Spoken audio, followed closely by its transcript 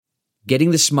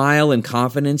Getting the smile and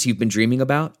confidence you've been dreaming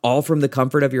about, all from the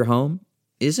comfort of your home,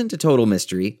 isn't a total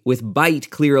mystery with Byte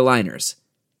clear aligners.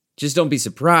 Just don't be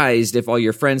surprised if all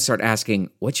your friends start asking,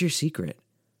 "What's your secret?"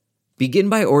 Begin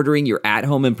by ordering your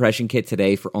at-home impression kit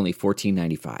today for only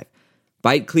 $14.95.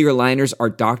 Byte clear aligners are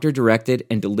doctor-directed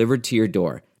and delivered to your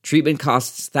door. Treatment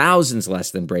costs thousands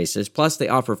less than braces, plus they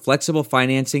offer flexible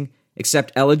financing,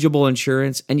 accept eligible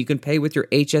insurance, and you can pay with your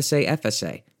HSA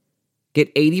FSA. Get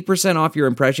 80% off your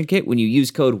impression kit when you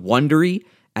use code WONDERY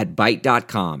at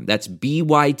Byte.com. That's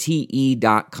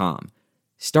BYTE.com.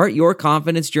 Start your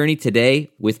confidence journey today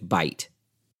with Byte.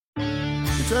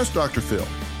 It's Ask Dr. Phil.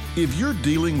 If you're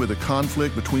dealing with a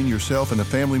conflict between yourself and a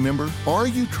family member, are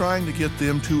you trying to get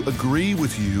them to agree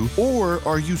with you, or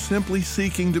are you simply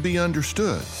seeking to be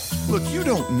understood? Look, you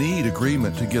don't need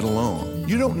agreement to get along.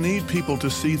 You don't need people to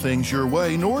see things your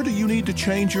way, nor do you need to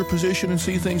change your position and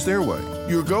see things their way.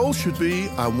 Your goal should be,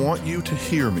 I want you to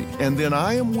hear me, and then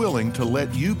I am willing to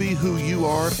let you be who you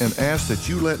are and ask that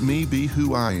you let me be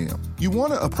who I am. You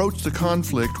want to approach the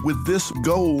conflict with this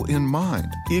goal in mind.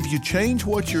 If you change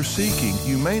what you're seeking,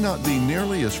 you may not be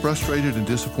nearly as frustrated and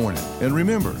disappointed. And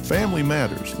remember, family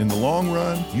matters. In the long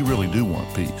run, you really do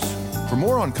want peace. For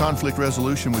more on conflict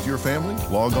resolution with your family,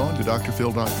 log on to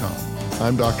drphil.com.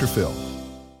 I'm Dr. Phil.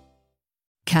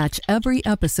 Catch every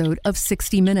episode of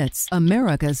 60 Minutes,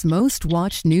 America's most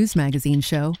watched news magazine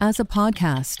show, as a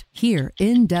podcast. Hear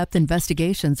in-depth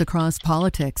investigations across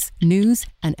politics, news,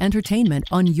 and entertainment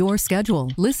on your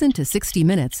schedule. Listen to 60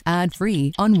 Minutes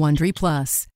ad-free on Wondery Plus.